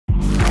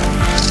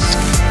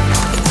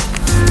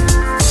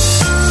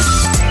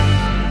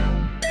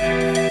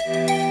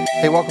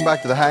Hey, welcome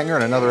back to the hangar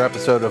and another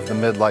episode of the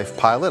Midlife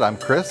Pilot. I'm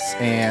Chris,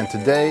 and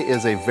today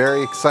is a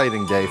very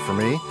exciting day for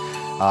me.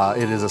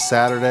 It is a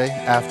Saturday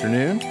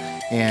afternoon,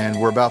 and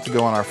we're about to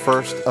go on our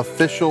first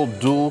official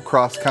dual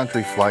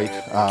cross-country flight.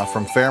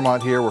 From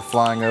Fairmont here, we're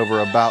flying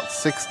over about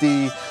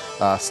 60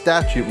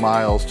 statute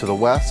miles to the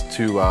west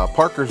to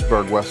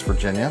Parkersburg, West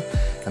Virginia.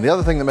 And the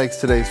other thing that makes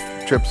today's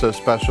trip so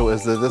special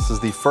is that this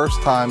is the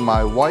first time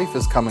my wife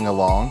is coming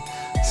along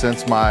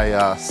since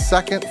my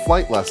second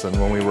flight lesson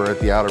when we were at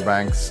the Outer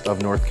Banks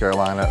of North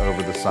Carolina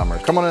over the summer.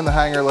 Come on in the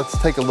hangar, let's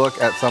take a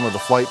look at some of the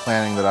flight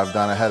planning that I've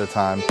done ahead of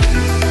time.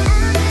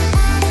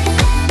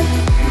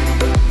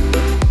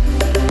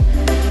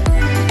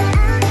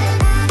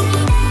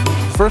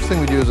 First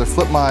thing we do is I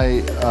flip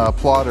my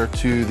plotter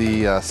to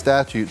the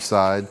statute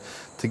side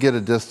to get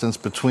a distance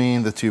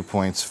between the 2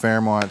 points,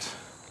 Fairmont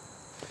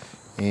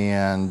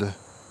and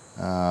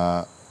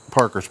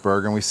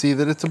Parkersburg, and we see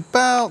that it's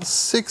about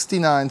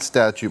 69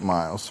 statute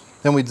miles.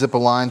 Then we'd zip a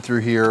line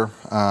through here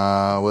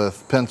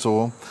with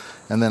pencil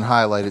and then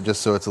highlight it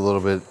just so it's a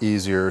little bit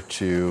easier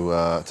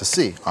to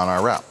see on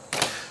our route.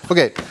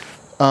 Okay,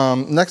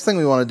 next thing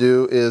we want to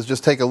do is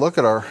just take a look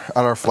at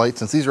our flight.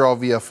 Since these are all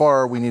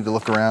VFR, we need to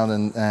look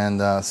around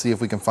and see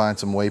if we can find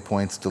some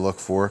waypoints to look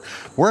for.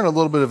 We're in a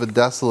little bit of a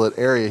desolate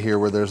area here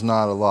where there's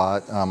not a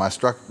lot. My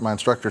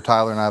instructor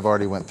Tyler and I have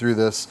already went through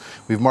this.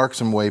 We've marked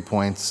some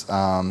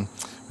waypoints.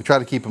 We try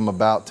to keep them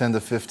about 10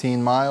 to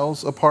 15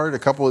 miles apart. A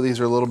couple of these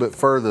are a little bit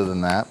further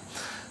than that.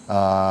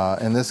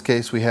 In this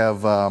case, we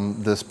have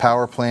this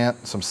power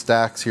plant, some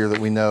stacks here that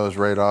we know is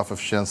right off of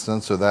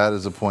Shinston, so that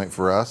is a point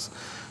for us.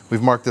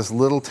 We've marked this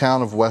little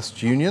town of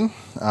West Union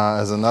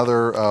as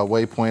another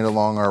waypoint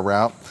along our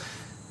route.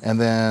 And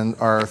then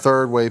our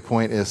third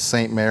waypoint is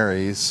St.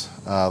 Mary's,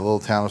 the little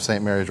town of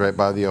St. Mary's right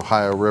by the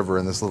Ohio River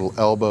in this little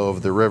elbow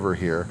of the river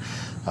here.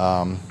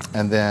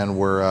 And then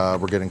we're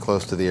getting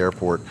close to the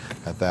airport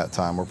at that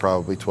time. We're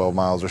probably 12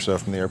 miles or so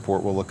from the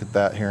airport. We'll look at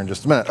that here in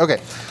just a minute. Okay,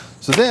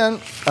 so then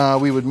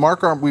we would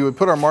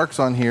put our marks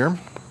on here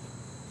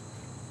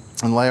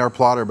and lay our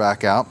plotter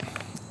back out.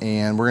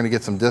 And we're going to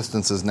get some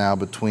distances now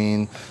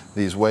between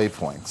these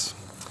waypoints.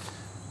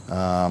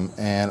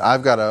 And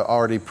I've got a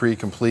already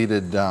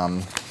pre-completed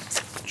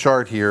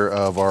chart here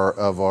of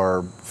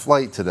our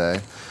flight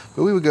today.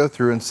 But we would go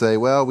through and say,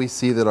 well, we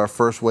see that our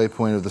first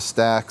waypoint of the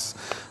stacks,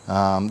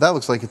 that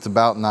looks like it's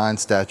about 9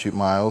 statute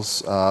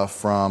miles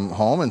from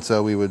home, and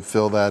so we would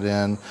fill that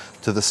in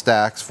to the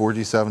stacks.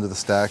 4G7 to the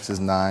stacks is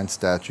 9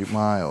 statute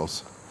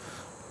miles.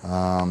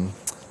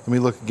 Then we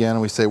look again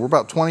and we say we're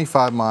about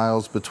 25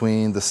 miles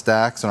between the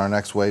stacks and our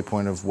next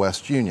waypoint of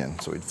West Union,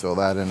 so we'd fill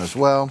that in as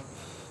well.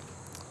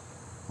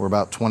 We're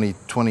about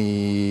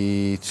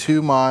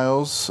 22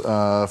 miles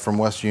from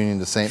West Union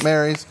to St.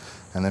 Mary's,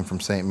 and then from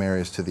St.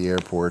 Mary's to the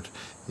airport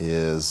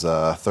is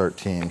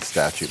 13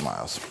 statute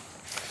miles.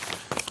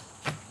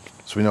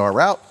 So we know our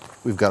route,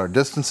 we've got our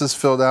distances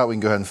filled out. We can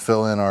go ahead and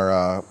fill in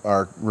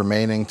our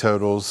remaining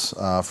totals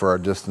for our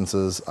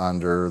distances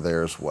under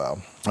there as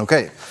well.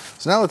 Okay,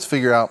 so now let's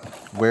figure out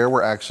where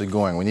we're actually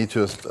going. We need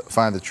to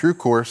find the true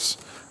course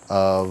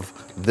of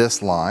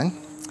this line.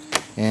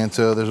 And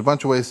so there's a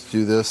bunch of ways to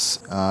do this.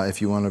 If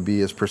you want to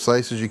be as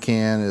precise as you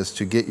can, is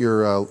to get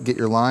your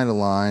line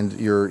aligned,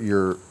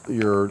 your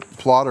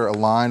plotter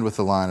aligned with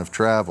the line of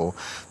travel.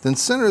 Then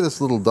center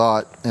this little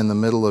dot in the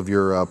middle of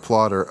your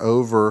plotter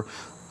over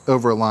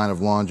a line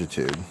of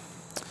longitude.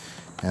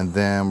 And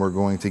then we're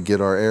going to get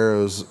our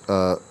arrows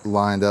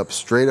lined up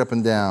straight up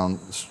and down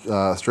with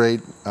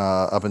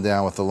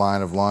the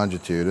line of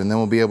longitude. And then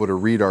we'll be able to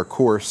read our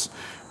course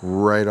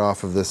right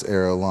off of this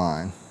arrow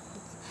line.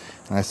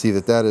 And I see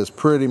that that is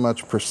pretty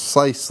much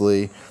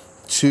precisely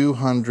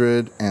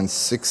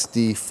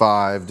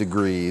 265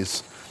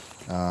 degrees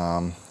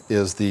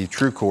is the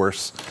true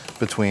course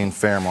between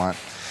Fairmont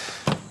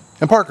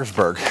and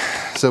Parkersburg.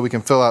 So we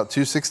can fill out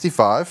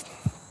 265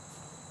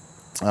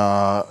 in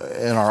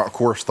our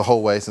course the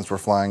whole way, since we're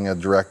flying a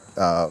direct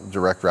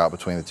route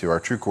between the two. Our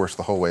true course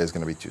the whole way is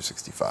going to be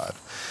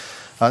 265.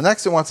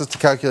 Next, it wants us to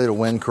calculate a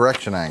wind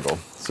correction angle.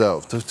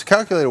 So to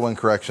calculate a wind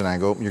correction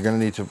angle, you're going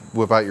to need to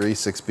whip out your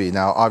E6B.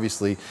 Now,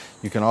 obviously,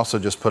 you can also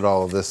just put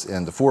all of this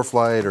into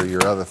ForeFlight or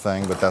your other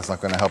thing, but that's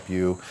not going to help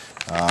you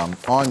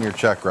on your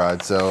check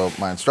ride. So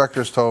my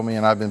instructors told me,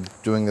 and I've been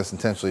doing this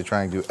intentionally,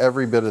 trying to do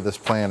every bit of this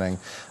planning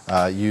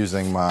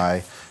using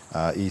my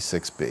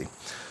E6B.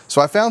 So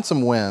I found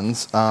some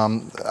winds,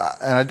 and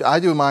I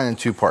do mine in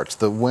 2 parts.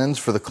 The winds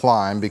for the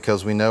climb,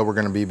 because we know we're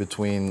going to be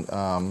between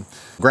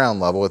ground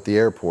level at the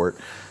airport.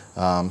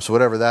 So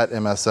whatever that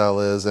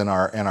MSL is, and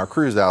our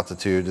cruise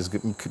altitude is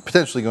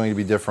potentially going to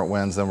be different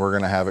winds than we're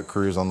going to have at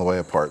cruise on the way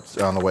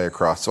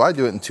across. So I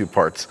do it in 2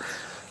 parts.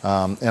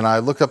 And I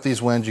looked up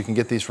these winds. You can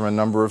get these from a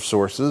number of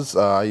sources.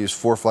 I use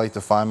ForeFlight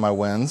to find my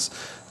winds.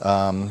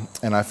 And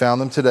I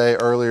found them today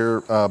earlier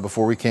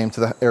before we came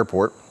to the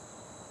airport,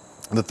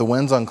 that the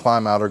winds on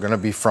climb out are going to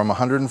be from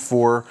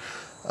 104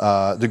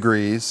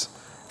 degrees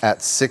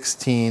at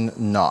 16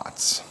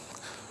 knots.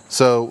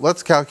 So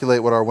let's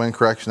calculate what our wind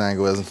correction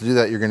angle is. And to do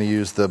that, you're going to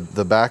use the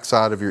back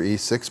side of your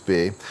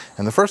E6B.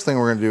 And the first thing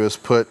we're going to do is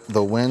put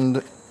the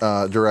wind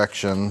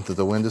direction that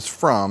the wind is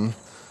from.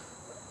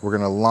 We're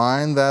going to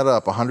line that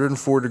up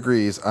 104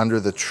 degrees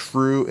under the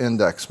true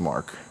index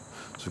mark.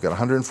 So we've got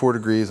 104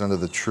 degrees under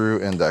the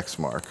true index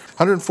mark.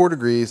 104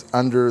 degrees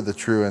under the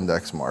true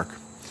index mark.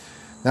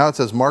 Now it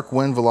says mark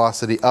wind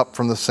velocity up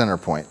from the center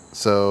point.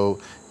 So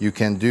you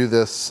can do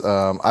this,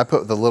 I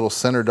put the little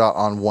center dot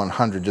on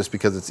 100 just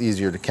because it's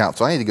easier to count.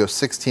 So I need to go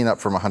 16 up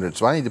from 100.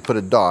 So I need to put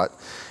a dot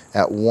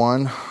at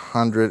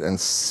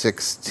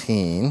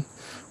 116,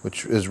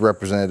 which is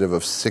representative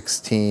of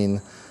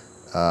 16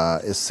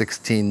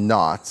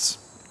 knots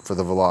for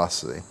the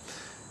velocity.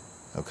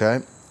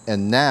 Okay,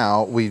 and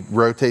now we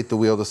rotate the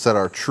wheel to set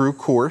our true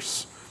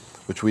course,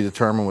 which we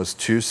determined was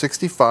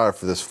 265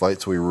 for this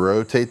flight. So we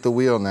rotate the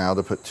wheel now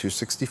to put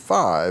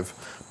 265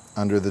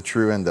 under the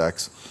true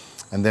index.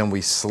 And then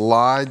we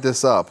slide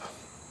this up.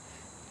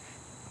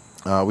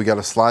 We got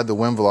to slide the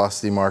wind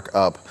velocity mark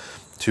up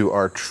to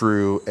our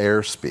true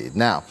airspeed.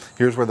 Now,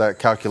 here's where that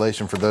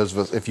calculation for those of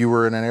us, if you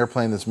were in an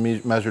airplane that's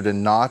measured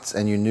in knots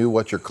and you knew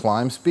what your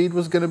climb speed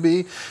was going to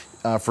be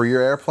for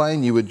your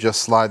airplane, you would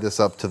just slide this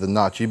up to the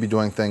knots. You'd be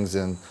doing things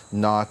in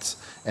knots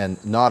and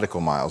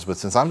nautical miles. But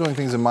since I'm doing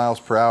things in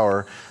miles per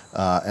hour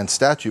and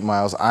statute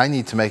miles, I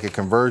need to make a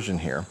conversion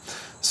here.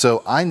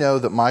 So I know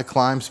that my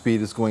climb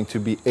speed is going to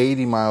be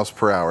 80 miles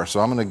per hour.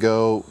 So I'm going to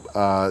go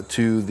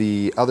to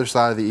the other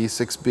side of the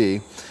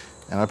E6B.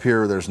 And up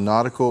here, there's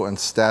nautical and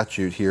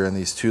statute here in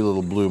these two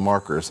little blue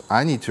markers.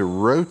 I need to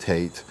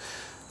rotate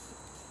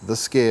the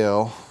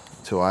scale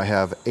till I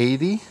have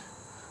 80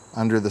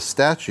 under the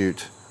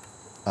statute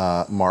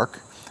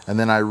mark. And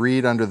then I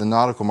read under the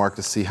nautical mark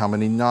to see how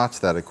many knots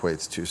that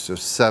equates to. So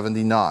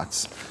 70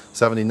 knots.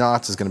 70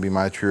 knots is going to be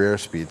my true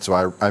airspeed.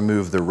 So I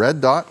move the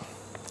red dot.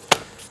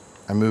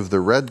 I move the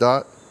red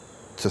dot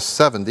to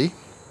 70,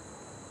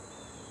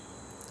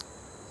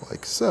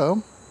 like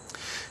so.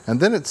 And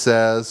then it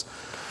says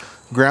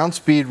ground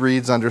speed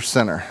reads under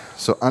center.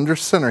 So under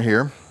center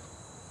here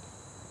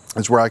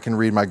is where I can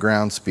read my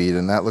ground speed,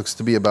 and that looks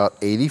to be about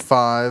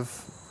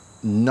 85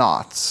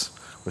 knots,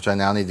 which I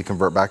now need to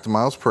convert back to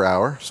miles per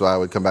hour. So I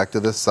would come back to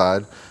this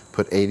side,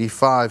 put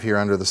 85 here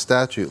under the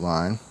statute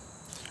line.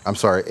 I'm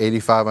sorry,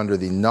 85 under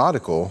the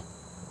nautical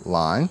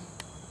line.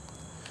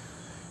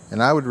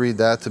 And I would read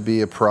that to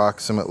be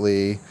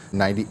approximately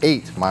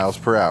 98 miles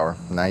per hour.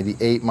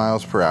 98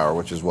 miles per hour,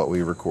 which is what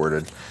we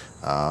recorded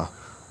on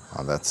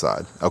that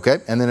side.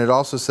 Okay, and then it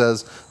also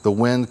says the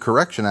wind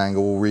correction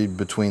angle will read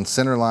between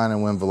center line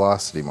and wind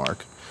velocity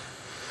mark.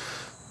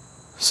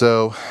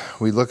 So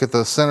we look at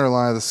the center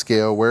line of the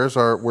scale. Where's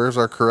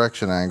our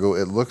correction angle?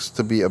 It looks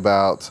to be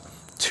about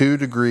 2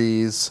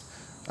 degrees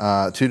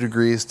to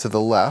the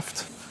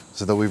left.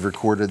 So that we've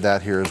recorded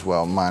that here as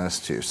well,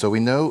 -2. So we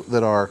know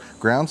that our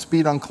ground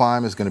speed on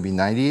climb is going to be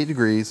 98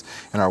 degrees,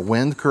 and our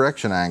wind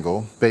correction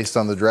angle, based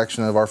on the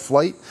direction of our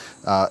flight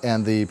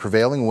and the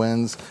prevailing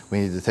winds, we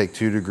need to take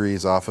 2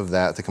 degrees off of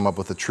that to come up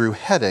with a true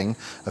heading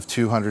of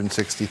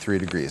 263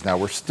 degrees. Now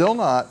we've still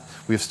not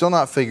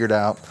figured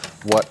out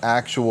what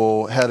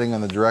actual heading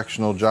on the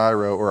directional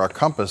gyro or our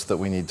compass that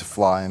we need to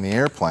fly in the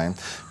airplane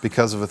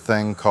because of a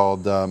thing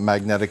called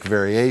magnetic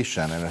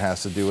variation, and it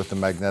has to do with the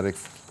magnetic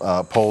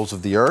poles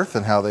of the Earth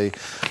and how they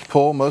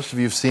pull. Most of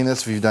you have seen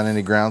this if you've done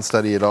any ground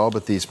study at all,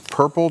 but these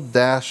purple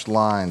dashed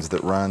lines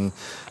that run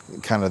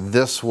kind of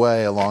this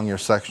way along your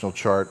sectional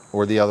chart,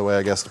 or the other way,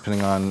 I guess,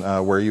 depending on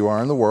where you are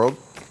in the world.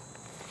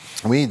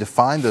 We need to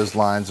find those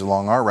lines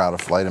along our route of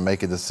flight and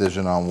make a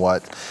decision on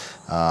what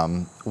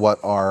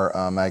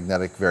our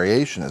magnetic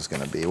variation is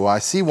going to be. Well, I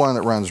see one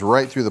that runs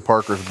right through the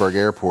Parkersburg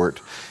airport,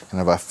 and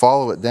if I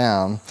follow it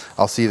down,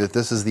 I'll see that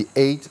this is the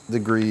 8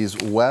 degrees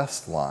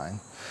west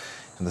line.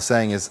 And the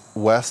saying is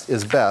west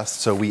is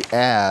best, so we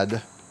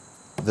add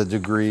the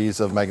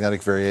degrees of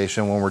magnetic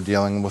variation when we're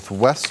dealing with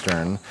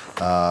western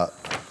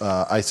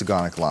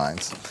isogonic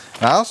lines.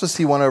 And I also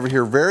see one over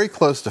here very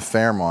close to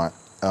Fairmont.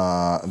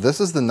 This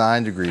is the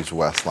 9 degrees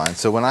west line.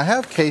 So when I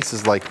have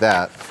cases like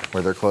that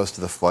where they're close to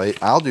the flight,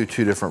 I'll do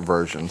 2 different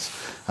versions.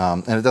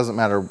 And it doesn't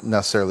matter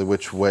necessarily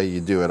which way you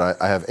do it.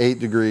 I have 8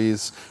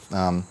 degrees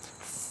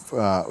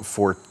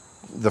for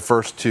the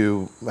first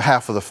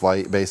half of the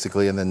flight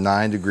basically, and then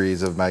 9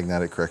 degrees of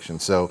magnetic correction.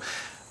 So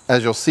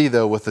as you'll see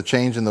though, with the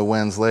change in the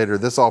winds later,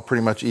 this all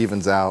pretty much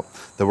evens out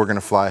that we're going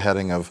to fly a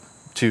heading of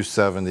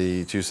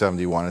 270,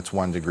 271. It's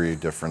 1 degree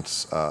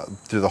difference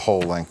through the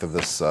whole length of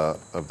this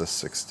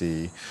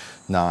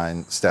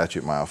 69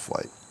 statute mile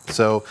flight.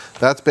 So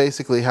that's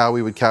basically how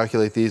we would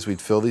calculate these.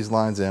 We'd fill these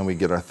lines in, we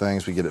get our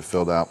things, we get it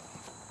filled out.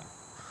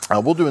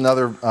 We'll do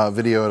another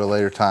video at a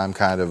later time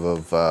kind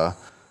of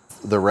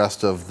the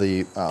rest of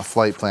the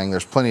flight planning.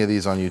 There's plenty of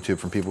these on YouTube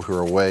from people who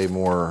are way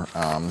more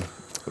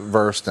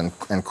versed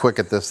and quick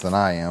at this than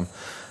I am.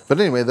 But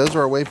anyway, those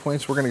are our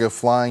waypoints. We're going to go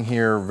flying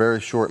here very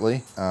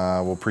shortly.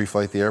 We'll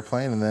pre-flight the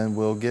airplane and then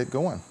we'll get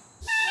going.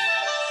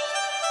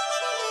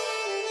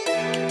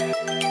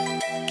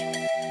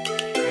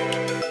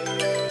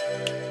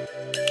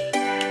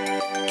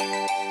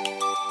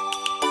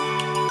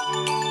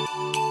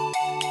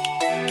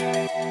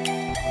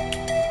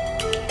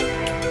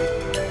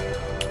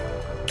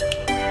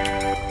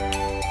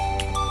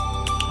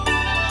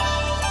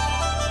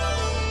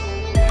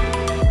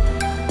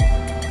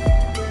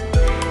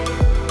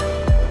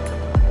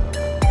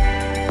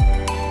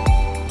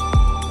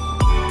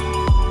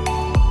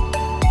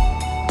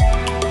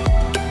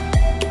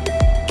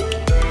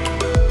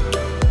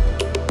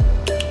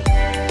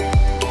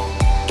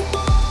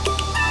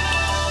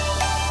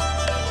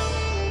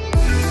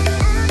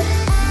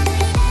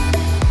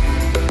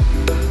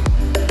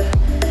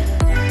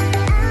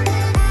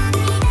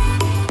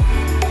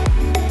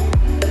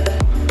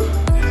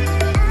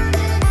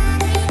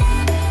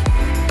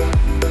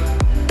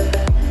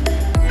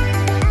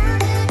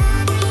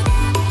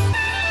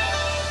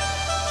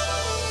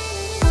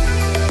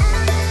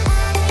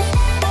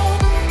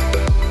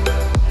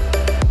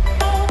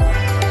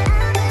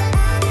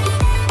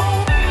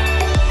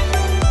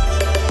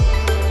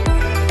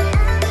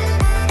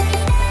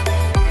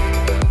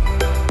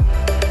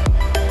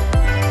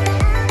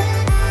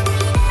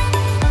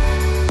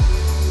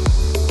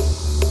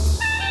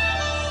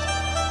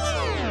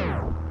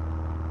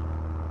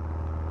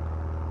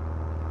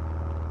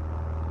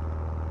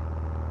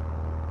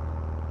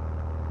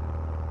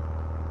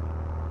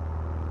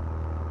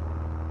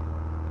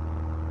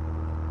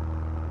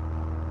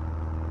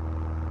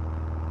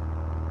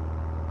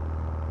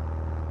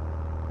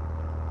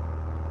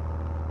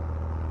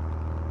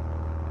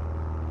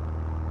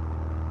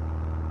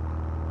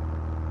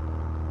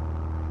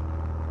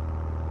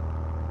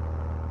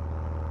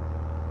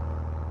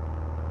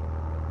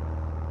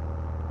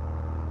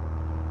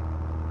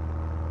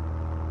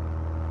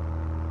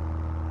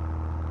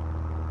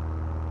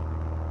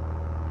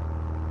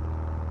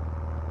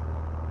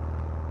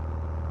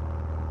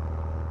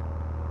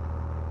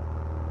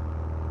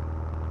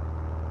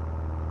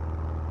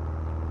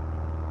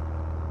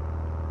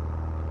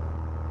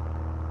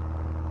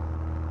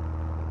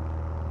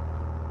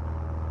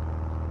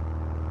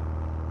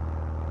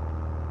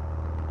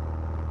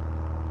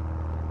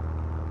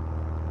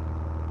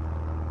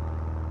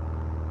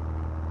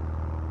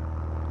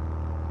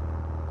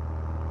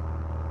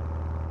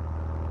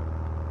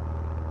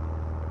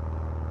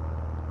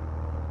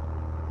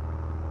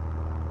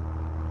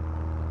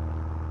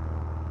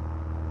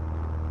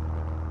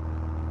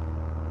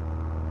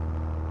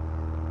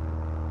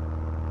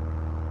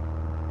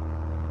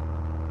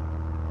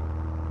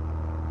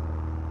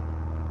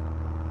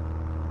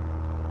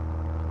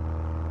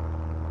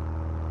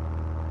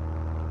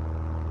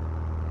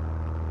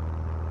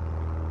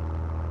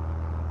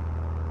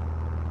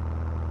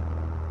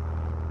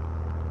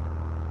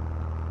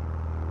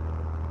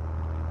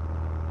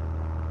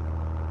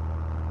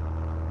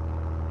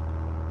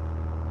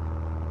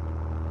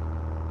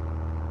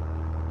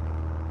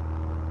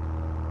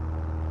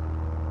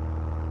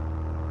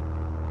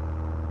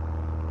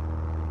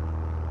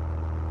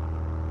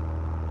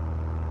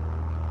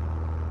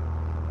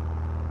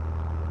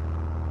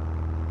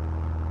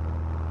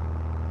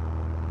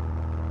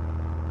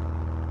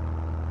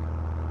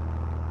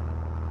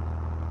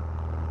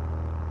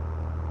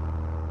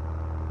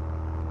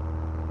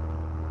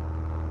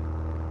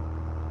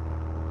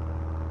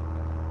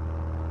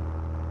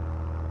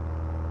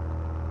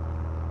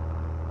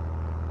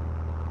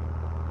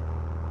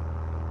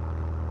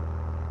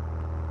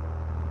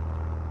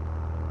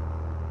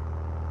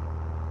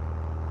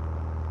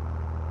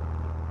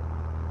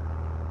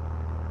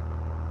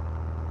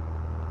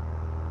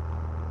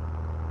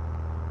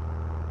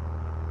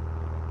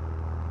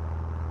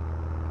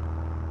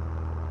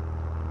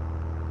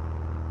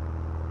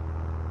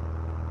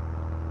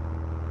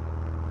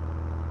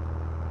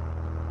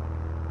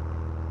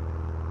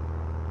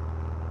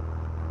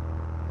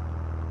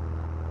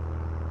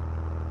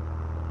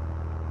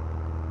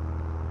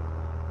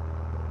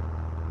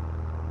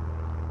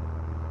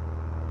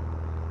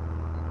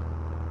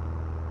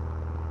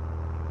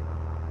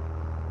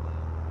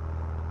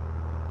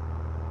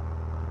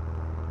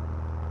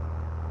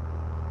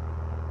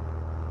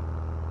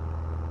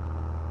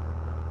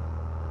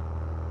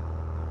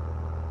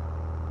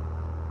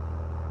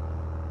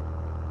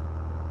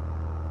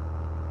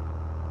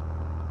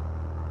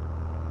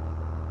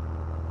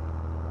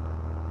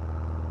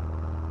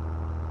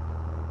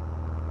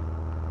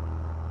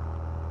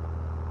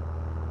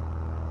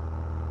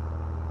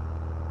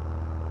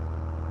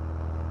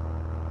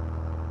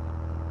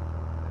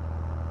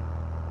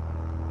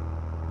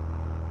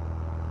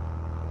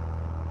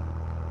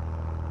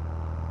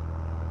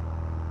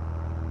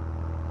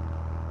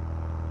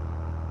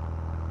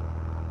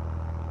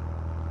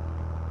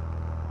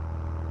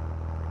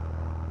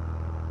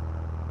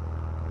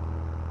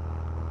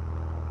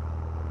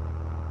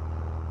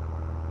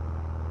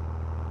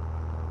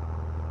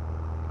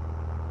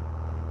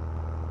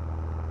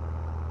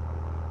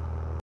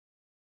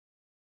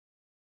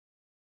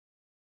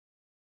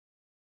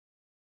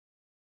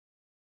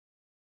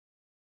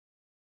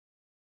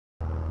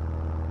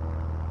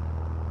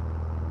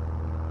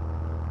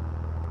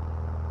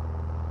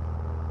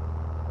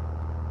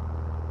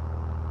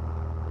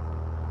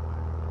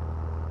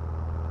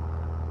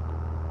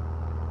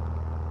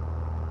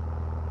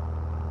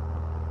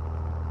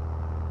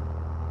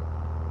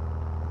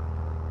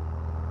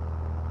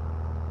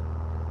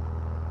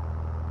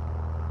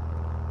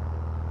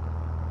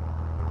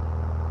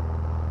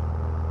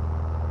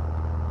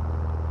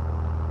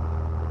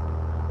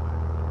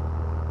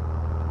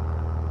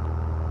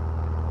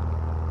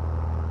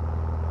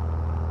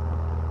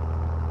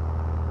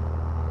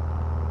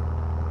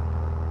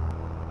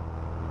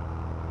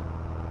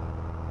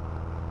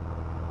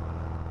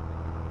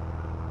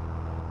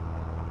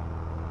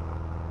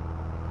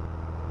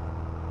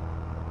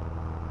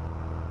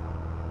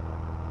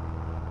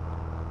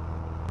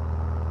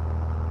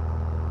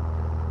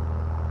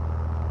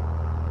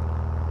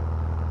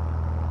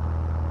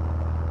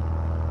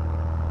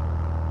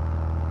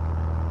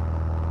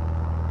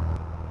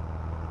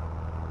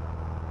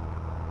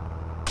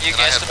 You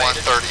and I had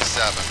estimated.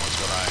 137 was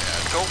what I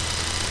had. Cool.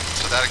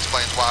 So that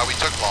explains why we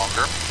took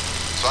longer.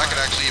 So I could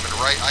actually even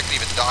I can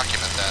even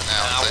document that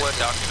now. I would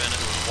document it.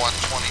 It was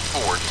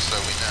 124, just so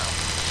we know.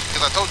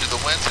 Because I told you the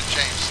winds had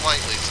changed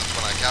slightly since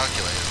when I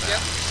calculated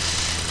that.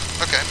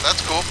 Yep. Okay, that's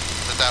cool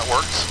that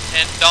works.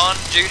 And Don,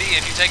 Judy,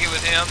 if you take it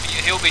with him,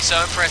 he'll be so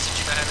impressed that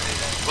you know how to do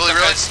that. Will he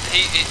really? Because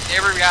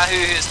every guy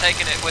who has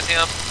taken it with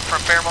him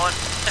from Fairmont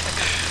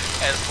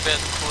has been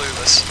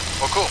clueless.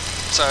 Well, cool.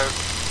 So,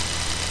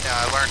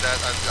 yeah, I learned that.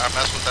 I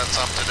messed with that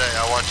some today.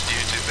 I watched a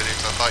YouTube video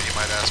because I thought you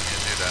might ask me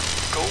to do that.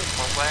 cool.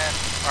 I'm glad.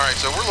 All right,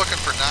 so we're looking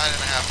for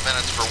 9.5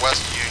 minutes for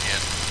West Union.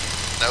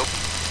 Nope.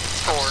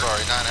 Four.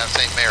 I'm sorry, 9.5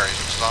 St. Mary's,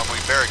 which is we're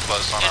very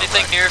close on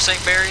Anything our right. near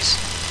St. Mary's?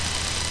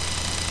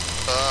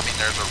 I mean,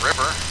 there's a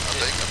river, a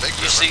big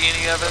river. You see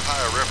any of it?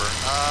 Ohio River.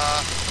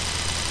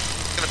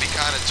 It's going to be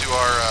kind of to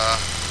our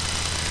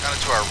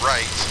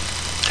right.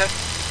 Okay.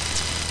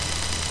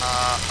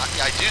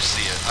 I do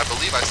see it. I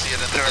believe I see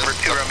it in the Number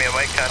 2 Romeo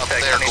Mike,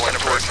 contact there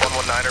Huntington approach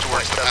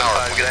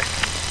 119.75, good day.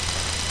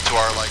 To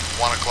our, like,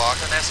 1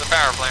 o'clock. And that's the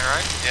power plant,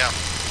 right? Yeah.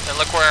 And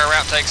look where our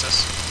route takes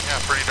us. Yeah,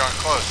 pretty darn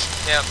close.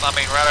 Yeah, I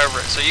mean, right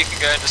over it. So you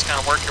can go and just kind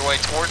of work your way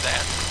toward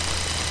that.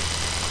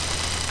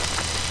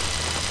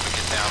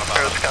 Down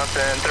about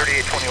Wisconsin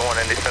 3821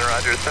 Indy Center,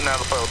 Roger. Send out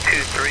a file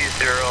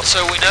 230.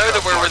 So we know that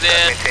we're within,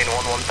 maintain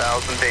 1000,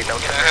 date no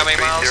how many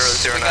miles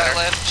we got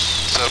left?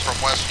 So from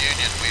West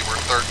Union, we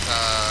were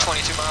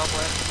 22 miles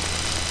left.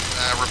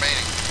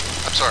 Remaining.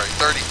 I'm sorry,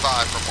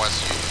 35 from West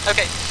Union.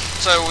 Okay,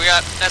 so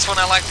that's when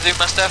I like to do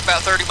my stuff,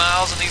 about 30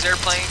 miles in these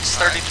airplanes,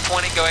 30 to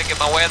 20, go ahead and get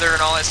my weather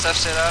and all that stuff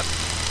set up.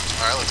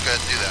 All right, let's go ahead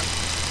and do that.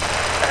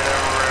 And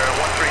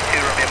number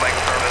 132 Romeo Mike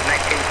confirmed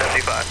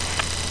 1975.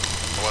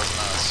 It wasn't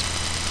us.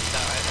 No,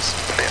 it's...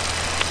 Yeah.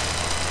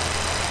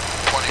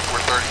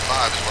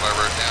 2435 is what I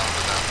wrote down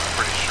for them, I'm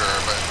pretty sure,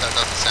 but that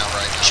doesn't sound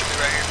right now. Should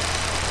be right here.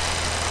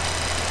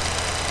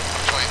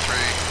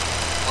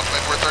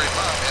 12435,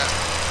 yeah.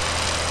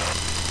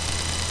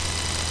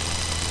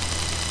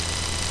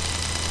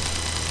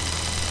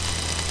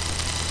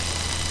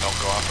 Don't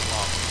go off it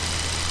long.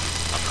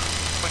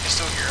 We can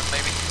still hear him,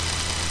 maybe.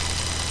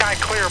 Sky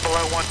clear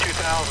below 12,000.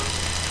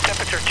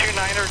 Temperature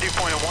 29er, dew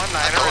point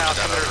 19er,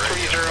 altimeter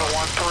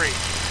 3013.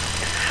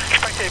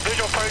 Expect a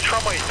visual approach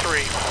runway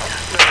 3.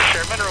 Notice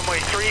Sherman,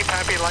 runway 3,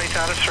 Pappy lights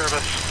out of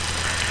service.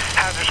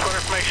 Hazard squad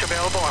information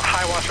available on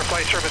high watts for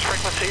flight service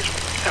frequencies.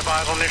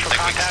 Advise on initial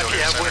contact, you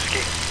have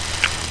whiskey.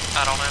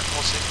 I don't know,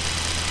 we'll see.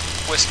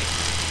 Whiskey.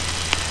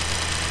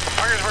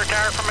 Parkersburg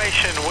Tower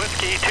information,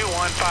 whiskey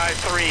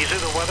 2153,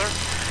 Zulu weather.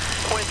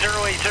 Wind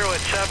 080 at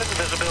 7,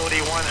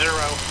 visibility 10.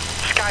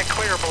 Sky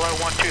clear below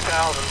 12,000.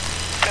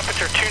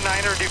 Temperature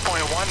 29er, dew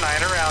point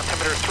 19er,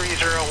 altimeter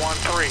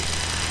 3013.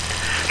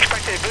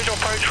 Expect a visual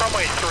approach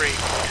runway 3.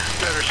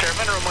 Notice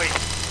Sherman, runway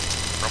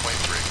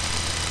 3.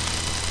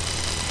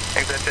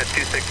 Exit at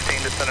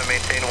 216, descend and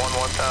maintain 1000.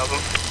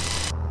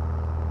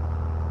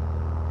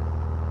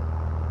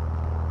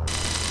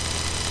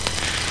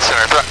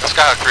 Center,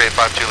 Skyhawk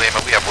 3852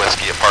 Lima, we have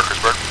whiskey at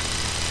Parkersburg.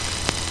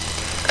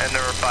 And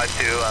number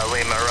 52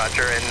 Lima,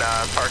 roger. And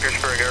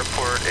Parkersburg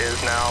Airport is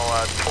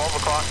now 12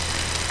 o'clock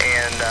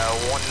and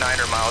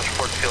 19er miles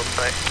report to field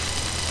site.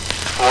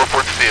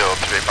 Report to field,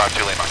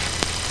 3852 Lima.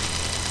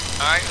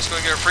 Alright, let's go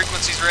get our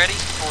frequencies ready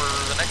for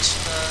the next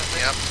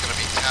thing. Yep, it's going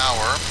to be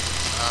tower.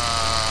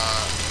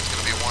 It's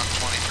going to be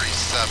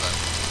 123.7.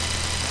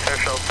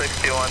 Airshow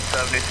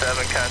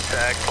 6177,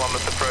 contact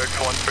Columbus approach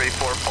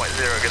 134.0.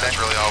 Good day. That's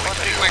really all we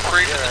can do. Quick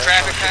brief of the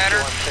traffic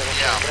pattern.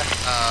 Yeah.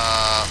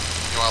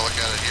 You want to look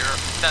at it here?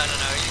 No,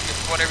 you can,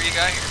 whatever you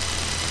got here.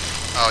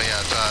 Oh yeah,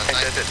 it's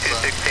Exit at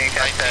 216,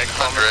 contact 1900,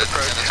 Columbus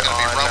approach and it's going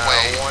to be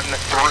runway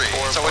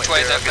 3. So which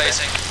way is that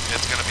facing?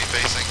 It's going to be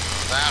facing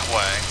that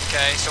way.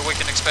 Okay, so we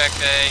can expect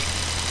a...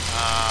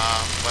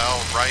 well,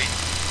 right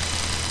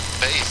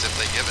base if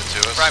they give it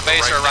to us. Right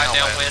base or right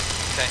downwind.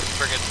 downwind? Okay,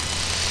 very good.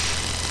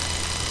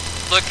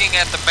 Looking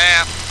at the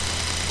map,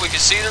 we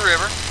can see the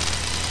river.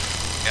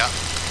 Yeah.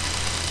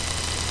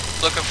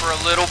 Looking for a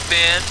little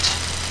bend.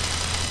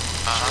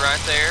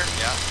 Right there.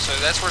 Yeah. So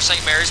that's where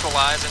St. Mary's will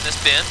lie, is in this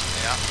bend.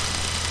 Yeah.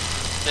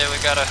 Then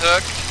we've got a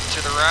hook to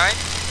the right,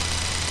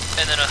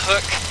 and then a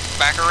hook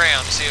back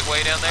around. You see it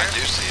way down there? I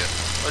do see it.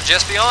 Well,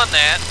 just beyond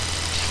that,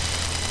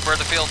 where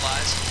the field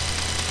lies.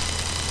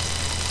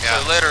 Yeah.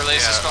 So literally,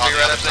 it's just going to be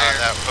right up there.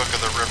 That hook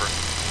of the river.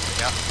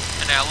 Yeah.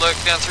 And now look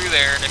down through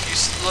there, and if you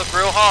look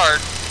real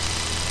hard,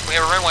 we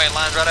have a runway that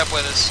lines right up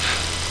with us.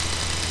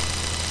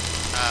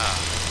 Ah,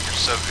 you're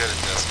so good at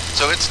this.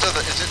 So it's to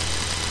the, is it,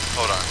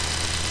 hold on.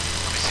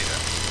 Let me see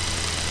that.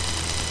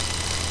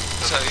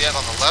 So yeah,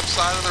 on the left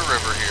side of the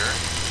river here.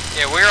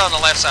 Yeah, we're on the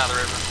left side of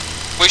the river.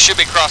 We should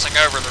be crossing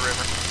over the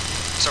river.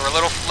 So we're a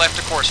little left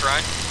of course,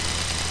 right?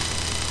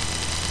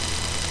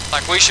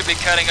 Like we should be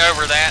cutting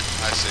over that.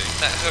 I see.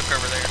 That hook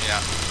over there. Yeah.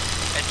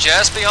 And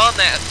just beyond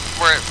that,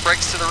 where it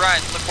breaks to the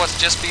right, look what's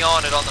just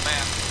beyond it on the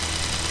map.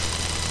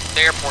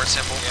 The airport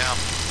symbol. Yeah.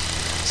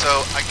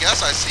 So I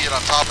guess I see it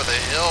on top of the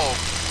hill,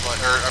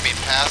 or I mean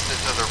past it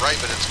to the right,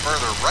 but it's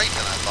further right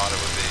than I thought it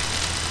would be.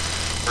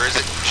 Or is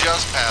it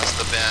just past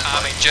the bend? I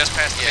mean, just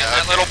past the bend.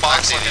 That okay. little I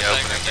boxy see the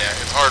thing opening, right there.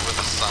 yeah. It's hard with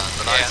the sun,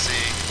 but I Yeah. see.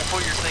 Well,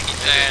 put your thing in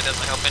It there. is. It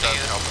doesn't help any Doesn't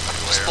of it. help with the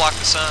Just glare. block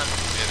the sun.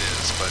 It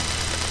is, but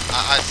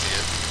I see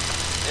it.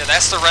 Yeah,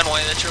 that's the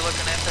runway that you're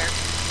looking at there.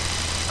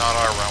 Not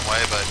our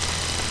runway, but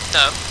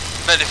No,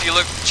 but if you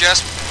look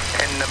just...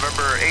 And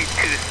November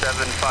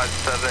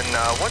 82757,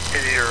 what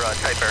is your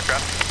type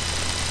aircraft?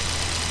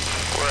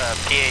 We're a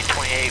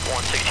PA-28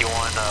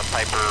 161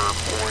 Piper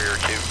Warrior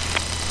 2.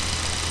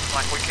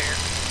 Like we care.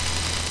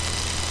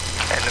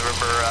 And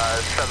November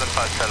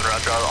 757,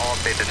 Roger, I'll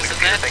update the Isn't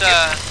computer, thank you.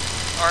 that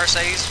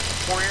RSA's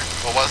Warrior?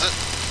 what was it?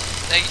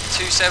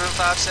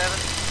 82757?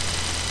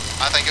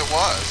 I think it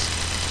was.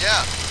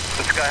 Yeah.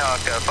 Skyhawk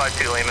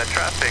 52 Lima,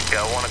 traffic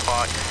 1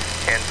 o'clock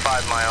and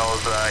 5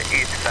 miles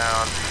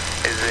eastbound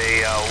is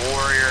a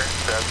Warrior,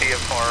 the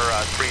VFR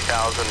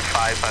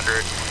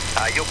 3,500.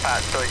 You'll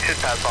pass, so it should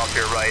pass off to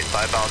your right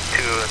by about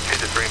 2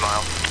 to 3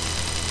 miles.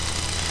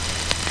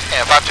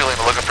 And 52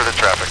 Lima looking for the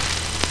traffic.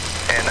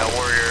 And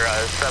Warrior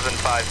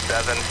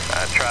 757,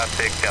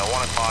 traffic 1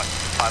 o'clock,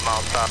 5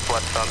 miles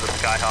southwest on the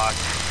Skyhawk,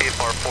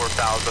 VFR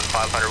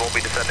 4,500. We'll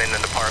be descending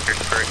into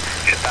Parkersburg.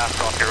 Should pass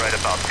off to your right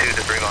about 2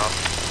 to 3 miles.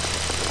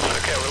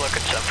 Okay, we're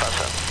looking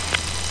 757.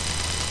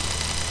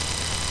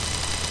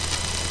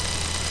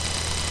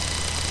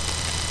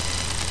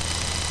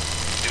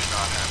 Do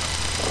not have it.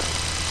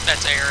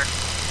 That's Aaron.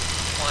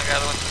 One guy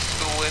that went to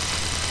school with.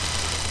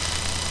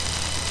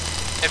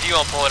 If you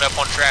want to pull it up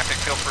on traffic,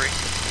 feel free.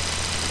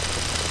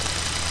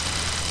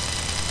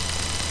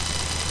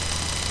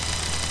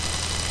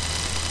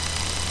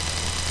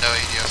 No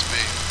ADSB.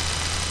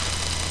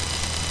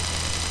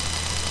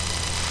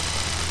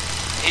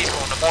 He's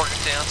going to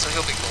Morgantown, so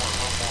he'll be going a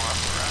little more off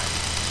the right.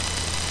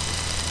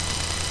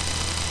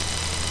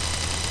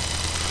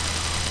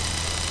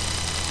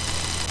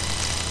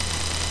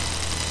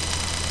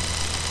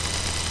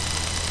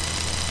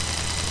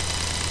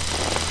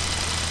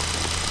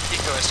 You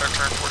can go ahead and start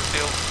turning toward the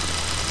field.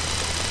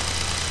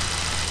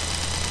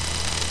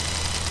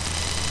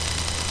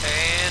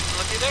 And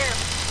looky there,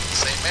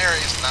 St.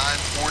 Mary's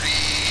 940,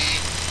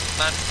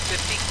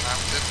 950.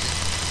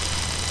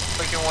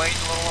 950. We can wait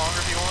a little longer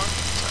if you want.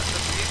 So that's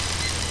up to you.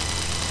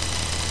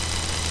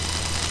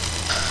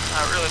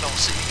 I really don't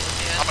see him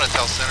yet. I'm gonna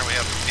tell Center we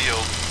have the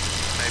field.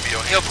 Maybe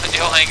He'll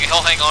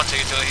hang on to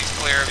you until he's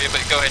clear of you,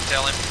 but go ahead and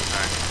tell him.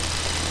 Alright.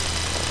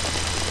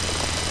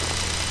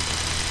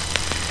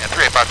 And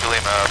 3852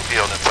 Lima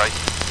field in sight.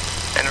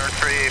 Enter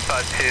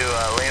 3852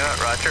 Lima,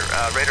 roger.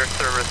 Radar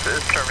service is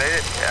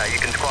terminated. You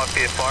can squawk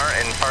VFR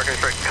and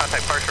Parkersburg,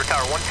 contact Parkersburg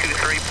Tower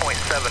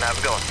 123.7. Have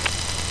a good one.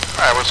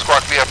 Alright, we'll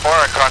squawk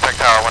VFR and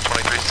contact tower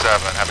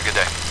 123.7. Have a good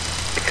day.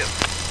 You too.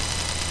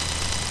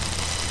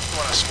 You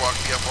wanna squawk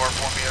VFR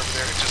for me over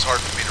there? It's just hard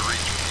for me to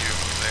reach with you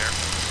from there.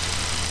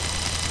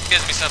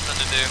 Gives me something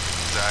to do.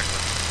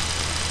 Exactly.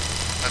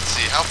 Let's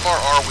see, how far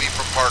are we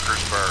from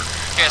Parkersburg?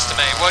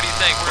 Guesstimate. What do you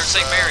think? We're in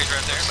St. Mary's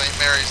right there. St.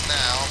 Mary's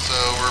now, so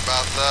we're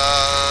about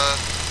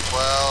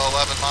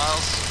 11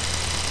 miles?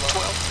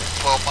 12.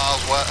 12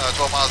 miles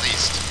 12 miles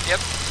east.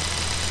 Yep.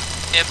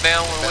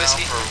 Inbound with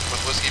whiskey.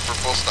 With whiskey for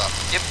full stop.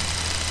 Yep.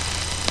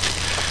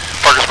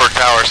 Parkersburg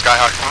Tower,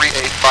 Skyhawk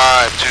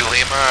 3852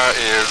 Lima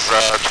is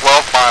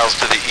 12 miles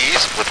to the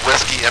east with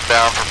whiskey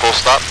inbound for full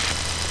stop.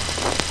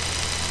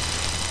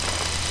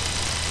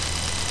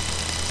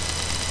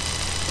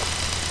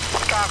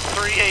 Skyhawk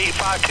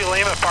 3852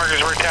 Lima,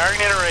 Parkersburg Tower. You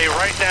can enter a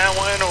right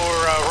downwind or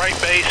right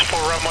base for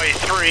runway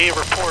 3.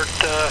 Report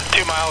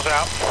 2 miles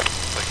out.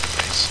 Take the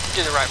base.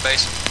 Do the right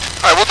base.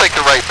 Alright, we'll take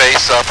the right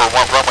base for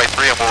runway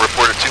 3 and we'll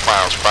report at 2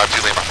 miles for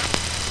 52 Lima.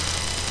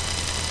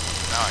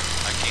 Now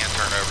I can't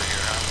turn over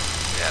here, huh?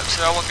 Yeah,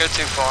 so I won't go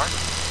too far.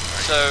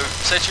 So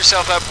set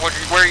yourself up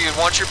where you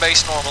want your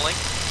base normally.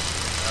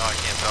 No, I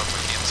can't tell because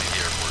I can't see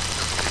the airport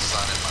because of the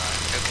sun in mine.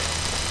 Okay.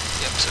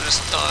 Yep, so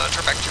just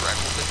turn back to your right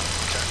a little bit.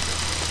 Okay.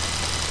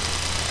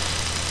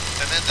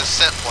 And then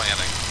descent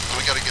planning. So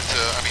we got to get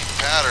to, I mean,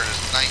 pattern is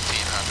 1900,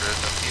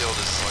 the field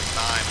is like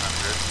 900.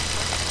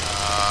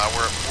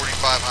 We're at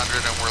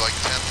 4500 and we're like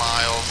 10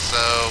 miles, so...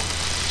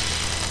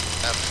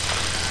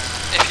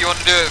 If you want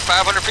to do it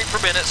 500 feet per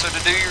minute, so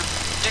to do your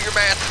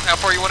math, how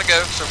far you want to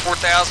go, so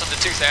 4,000 to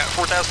 2,000,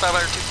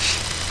 4,500 to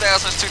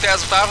 2,000 is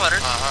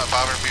 2,500.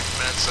 500 feet per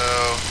minute, so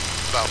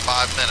about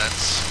 5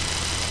 minutes.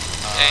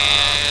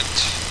 And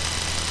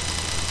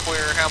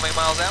we're how many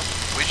miles out?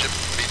 We should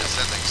be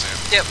descending soon.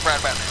 Yep, right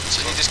about now.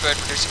 So you just go ahead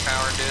and reduce the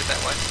power and do it that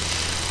way.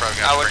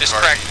 Probably I gonna would bring just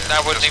crack. carbide in.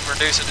 I wouldn't even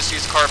reduce it. Just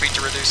use the carbide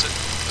to reduce it.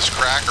 Just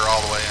crack or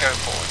all the way in? Go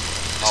full.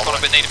 It's All the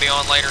going to way. need to be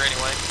on later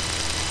anyway.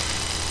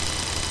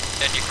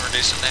 And you can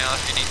reduce it now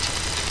if you need to,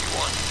 if you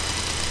want.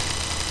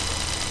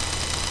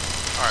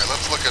 All right,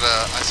 let's look at.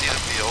 I see the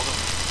field.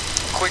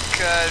 Quick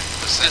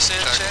descent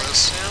checks.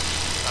 checklist. Yeah.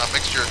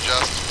 Mixture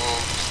adjust.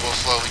 We'll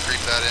slowly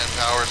creep that in.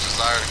 Power is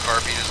desired. The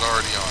carbide is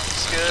already on.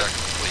 Descent Good. check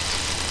complete.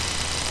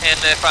 And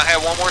if I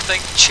have one more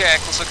thing to check,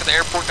 let's look at the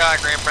airport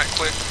diagram right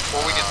quick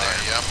before we get there.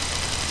 Yep.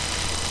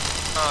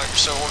 Oh, you're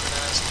so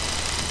organized.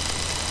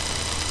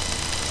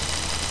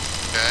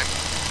 Okay.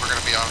 We're going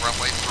to be on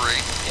runway 3.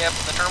 Yep,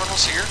 the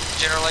terminal's here.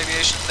 General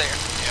aviation's there.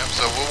 Yep,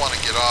 so we'll want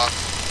to get off.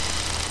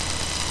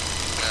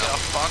 Get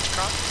off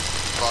Foxtrot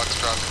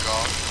Foxtrot to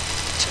golf.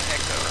 to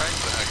Echo, right?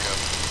 To Echo.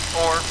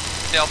 Or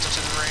Delta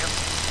to the rim.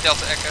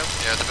 Delta Echo.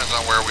 Yeah, it depends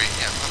on where we,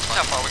 yeah, that's fine.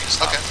 How far we can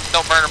stop. Okay.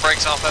 Don't burn our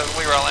brakes off of it.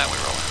 We roll out, we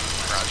roll out.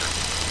 Roger.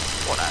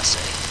 What I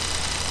say.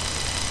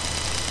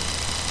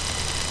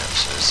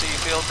 So see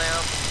field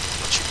now.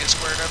 Once you get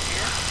squared up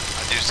here.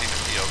 I do see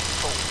the field.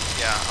 Cool.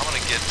 Yeah, I'm going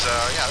to get,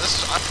 yeah, this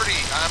is, I'm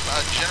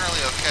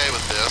generally okay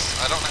with this.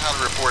 I don't know how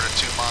to report a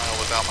 2 mile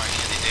without my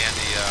handy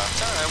dandy,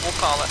 It's alright, we'll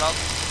call it.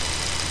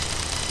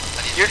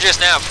 You're just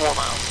now at 4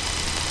 miles.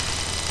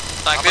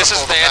 Like, this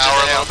is the edge of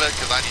the hill. a little bit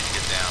because I need to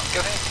get down. Go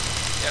ahead.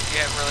 Yep, you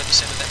haven't really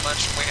descended that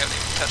much. We haven't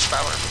even touched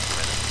 500 feet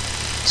per minute.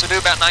 So do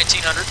about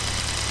 1900.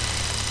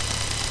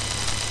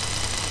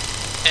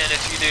 And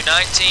if you do 19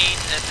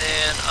 and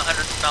then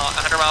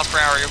 100 miles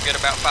per hour, you'll get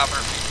about 500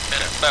 feet per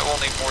minute. But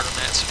we'll need more than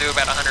that. So do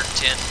about 110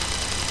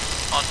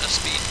 on the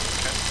speed.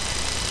 Okay.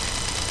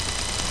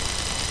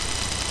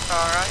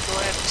 Alright, go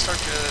ahead and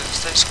start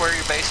to square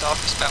your base off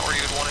just about where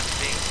you would want it to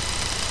be.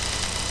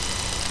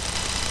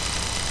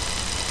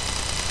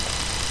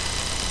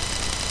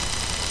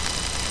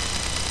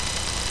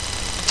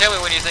 Tell me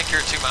when you think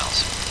you're at 2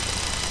 miles.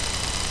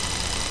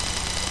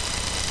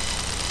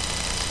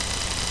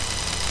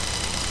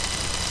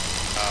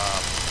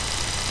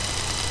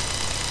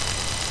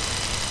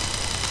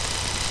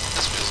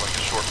 This feels like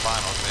a short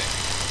final to me.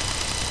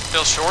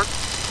 Feels short?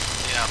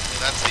 Yeah,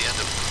 that's the end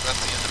of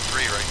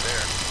 3 right there,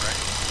 right?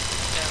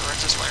 Yeah,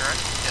 right this way, right?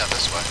 Yeah,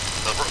 this way.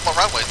 The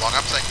runway's long.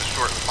 I'm saying the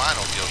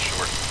final feels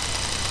short.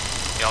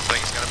 You don't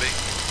think it's going to be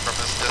from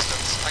this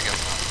distance? I guess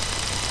not.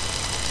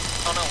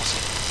 Oh no, we'll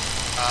see.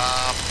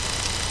 I'm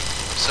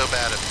so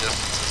bad at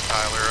distances,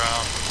 Tyler.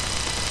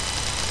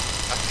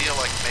 I feel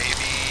like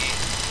maybe...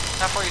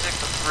 How far do you think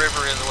the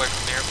river is away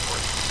from the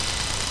airport?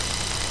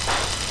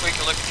 We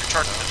can look at your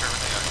chart to determine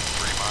that.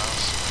 3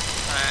 miles.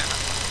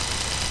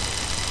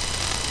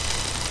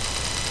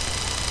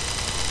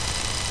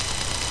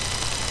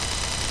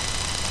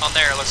 On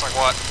there, it looks like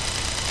what?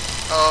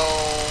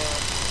 Oh...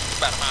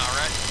 About a mile,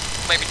 right?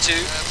 Maybe 2.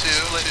 Yeah,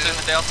 2. Split through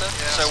the delta.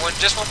 Yeah, so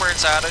just when we're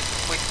inside it,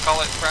 we can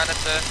call it right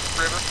at the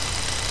river.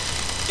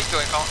 You can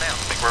go ahead and call it now.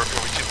 I think are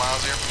we 2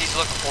 miles here? He's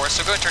looking for us,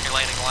 so go ahead and turn your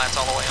landing lights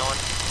all the way on.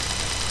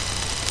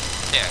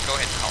 Yeah, go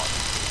ahead and call it.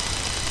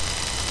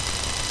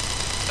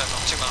 That's on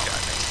 2 mile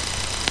right base.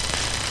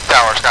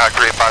 Tower, Sky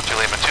 352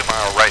 Lima, 2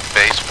 mile right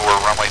base for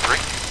runway 3.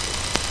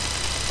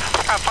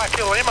 Sky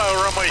 52 Lima,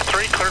 runway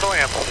 3, clear to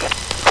land.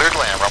 Cleared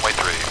land, runway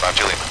 3,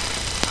 52 Lima.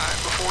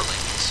 Alright, before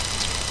landings.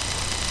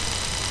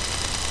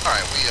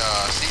 Alright, we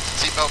seats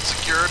and seatbelts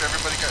secured.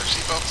 Everybody got your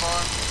seatbelts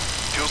on.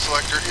 Fuel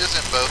selector is in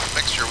both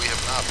mixture. We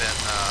have not been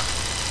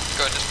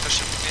Go ahead and just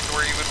push it into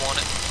where you would want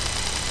it.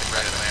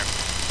 right in there.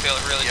 Feel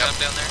it really jump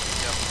down there?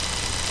 Yep.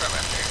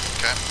 Right there.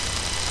 Okay.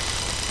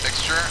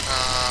 Mixture.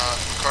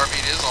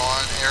 Carbine is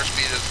on.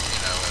 Airspeed is, you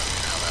know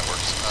how that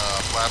works.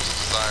 Flaps is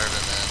desired,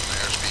 and then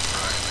airspeed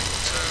for landing.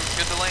 So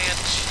good to land.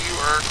 You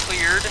are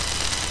cleared.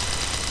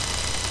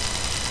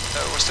 So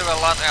we're still got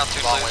a lot of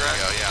altitude Long to lose, way to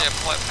right? go, yeah. Yeah,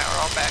 let power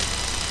all back.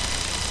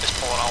 Just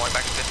pull it all the way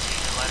back to 15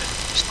 and let it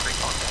just creep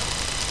on down.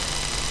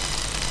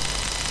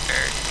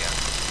 There you go.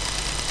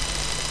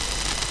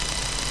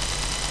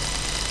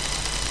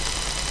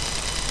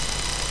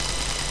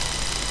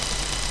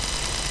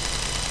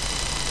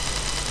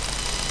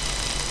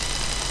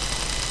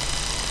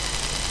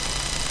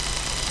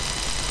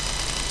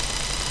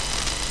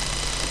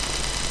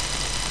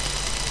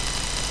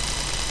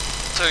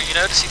 So you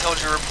notice he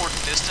told you to report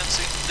the distance.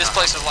 This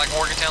place is like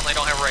Morgantown, they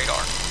don't have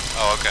radar.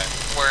 Oh, okay.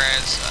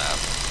 Whereas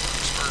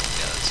Parkersburg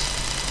does.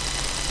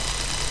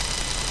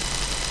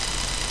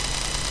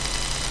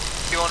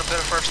 If you want to put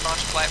a first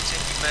notch flaps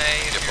in, you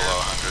may. Get below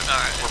 100.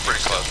 Alright. We're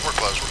pretty close. We're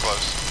close.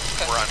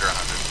 Okay. We're under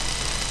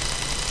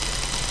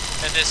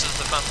 100. And this is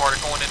the fun part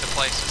of going into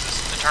places,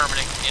 is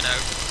determining, you know,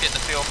 getting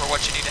the feel for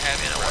what you need to have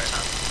in at what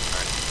time.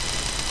 Right.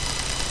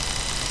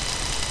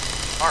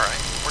 Alright,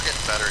 we're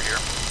getting better here.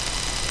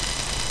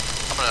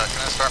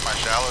 Can I start my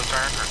shallow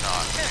turn or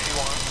not? Yeah, if you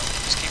want.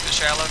 Just keep it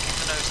shallow, keep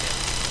the nose down.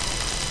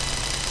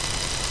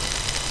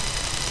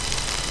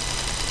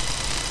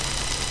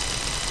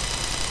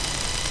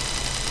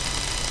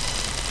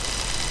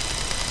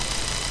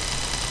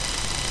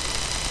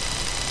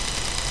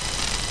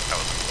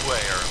 That was way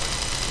early.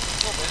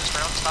 A little bit, just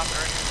round, stop it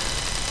right here.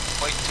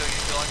 Wait until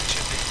you feel like it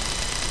should be.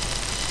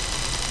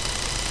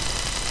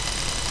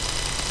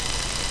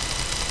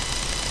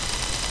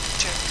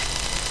 Check.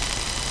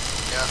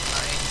 Yeah,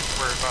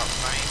 we're about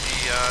 90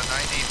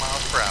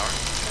 miles per hour.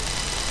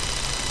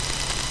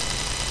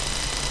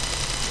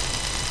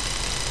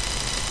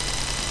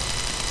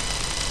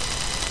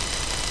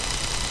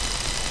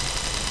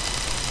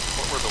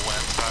 What were the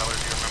winds, Tyler?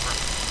 Do you remember?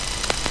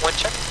 Wind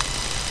check.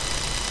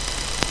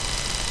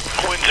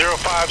 Wind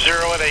 050 at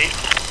 8.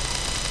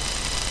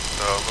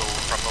 So a little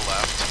from the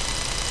left.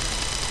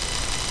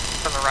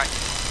 From the right.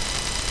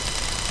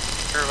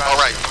 Oh,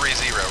 right, 30,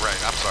 right.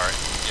 I'm sorry.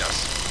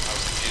 Yes, I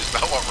was confused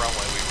about what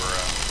runway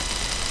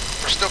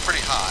we're still pretty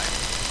high.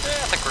 Yeah,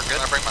 I think we're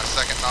good. Can I bring my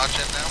second notch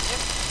in now?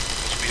 Yep.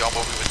 Which would be all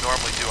what we would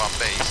normally do on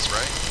base,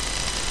 right?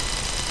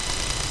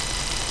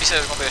 You said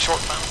it was going to be a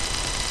short final.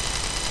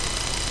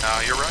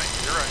 No, you're right.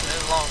 You're right.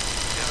 It was long.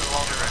 It was a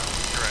longer round.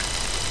 You're right.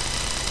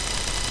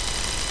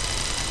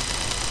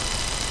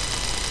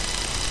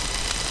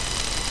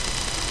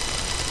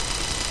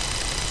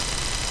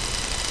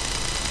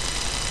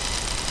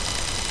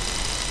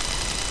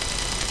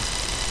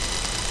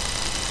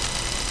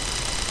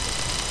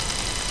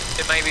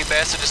 It may be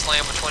best to just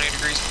land with 20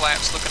 degrees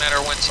flaps looking at our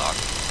windsock.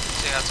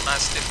 See how it's a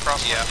nice stiff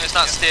crosswind? Yeah. It's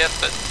not stiff,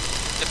 but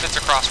if it's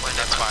a crosswind,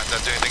 That's fine.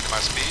 Does that do anything to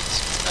my speeds?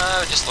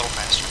 Just a little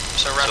faster.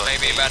 So run So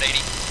maybe 80. about 80.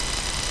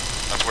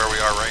 That's where we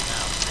are right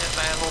now. And if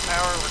I add a little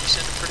power, we're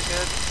descending pretty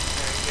good.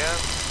 There you go.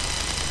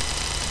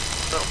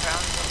 Little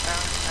power, little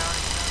power, power,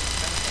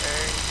 power.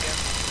 There you go.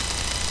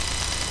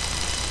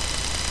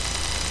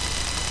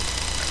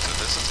 So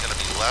this is going to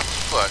be left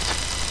foot.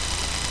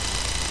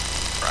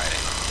 Right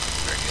in.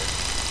 Very good.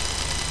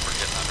 We're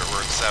getting under.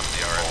 We're at 70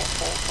 already.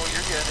 Pull,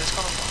 you're good. It's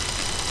going to fly.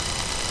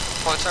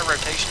 Well, it's our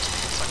rotation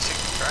speed. It's like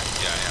 60, right?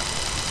 Yeah, yeah.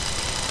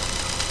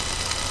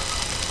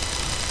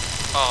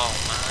 Oh,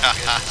 my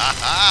goodness.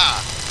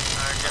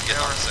 I'm getting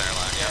on the center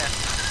line. Yeah.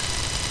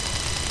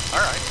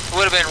 All right. It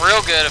would have been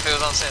real good if it was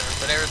on center,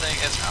 but everything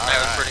is that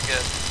was pretty good.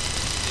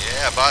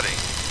 Yeah, buddy.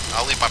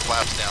 I'll leave my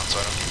flaps down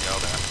so I don't get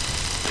yelled at.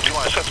 You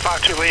want to set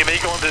 52 Lima,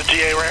 you going to the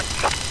GA ramp?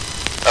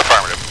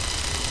 Affirmative.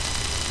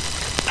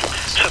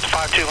 Set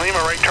 52 Lima,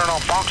 right turn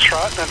on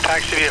Foxtrot, then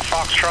taxi via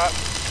Foxtrot,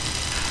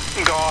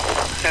 Golf,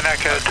 and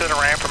Echo to the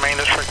ramp, remain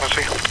this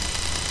frequency.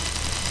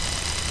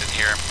 Didn't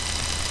hear him.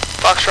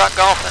 Foxtrot,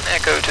 Golf, and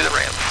Echo to the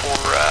ramp for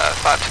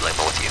 52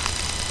 Lima with you.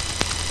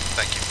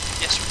 Thank you.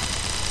 Yes, sir.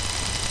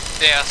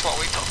 Yeah, that's what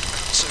we talked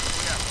about. So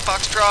we got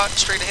Foxtrot,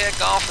 straight ahead,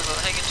 Golf is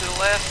hanging to the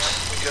left.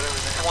 We got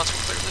everything. And once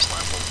we clear this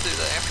line, we'll do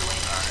the after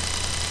lane. All right.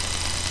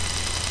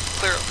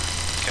 Clear over.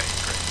 Okay,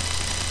 great.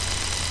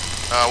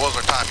 What was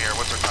our time here?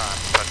 What's our time?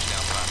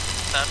 Touchdown time.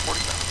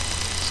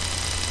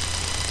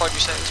 9:45. What did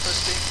you say it was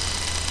supposed to be?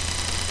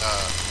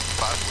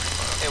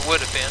 5:45. It would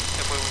have been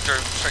if we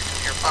drove straight to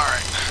the airport. All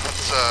right.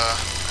 Let's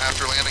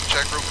after landing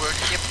check real quick.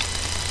 Yep.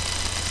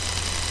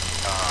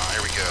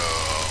 Here we go.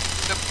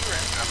 Yep, you're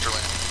in. After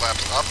landing,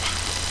 flaps up.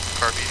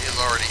 Carbide is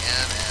already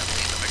in, and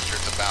lean the mixture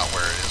is about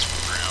where it is from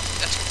the ground.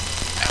 That's good.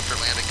 After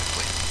landing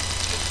complete.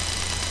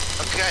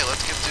 Okay,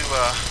 let's get to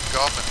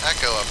Golf and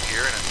Echo up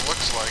here, and it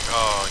looks like,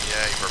 oh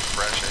yay for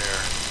fresh air.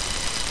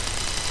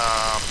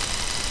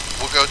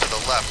 We'll go to the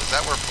left. Is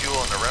that where fuel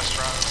in the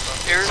restaurant and stuff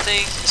is?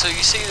 Everything, so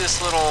you see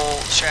this little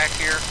shack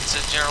here? It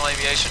says General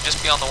Aviation just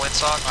beyond the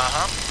windsock.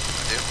 Uh-huh,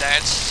 I do.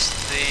 That's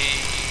the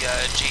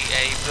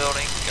GA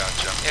building.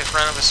 Gotcha. In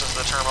front of us is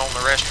the terminal and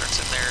the restaurants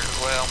in there as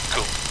well.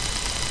 Cool.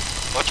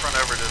 Let's run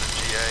over to the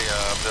GA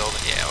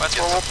building. Yeah, that's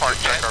where we'll park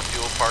Check at. our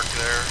fuel park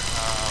there.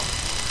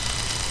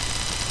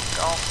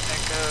 Golf,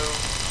 Echo,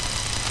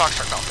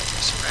 Foxtrot, Golf, Echo.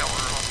 So now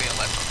we're going to be a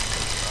left on Echo.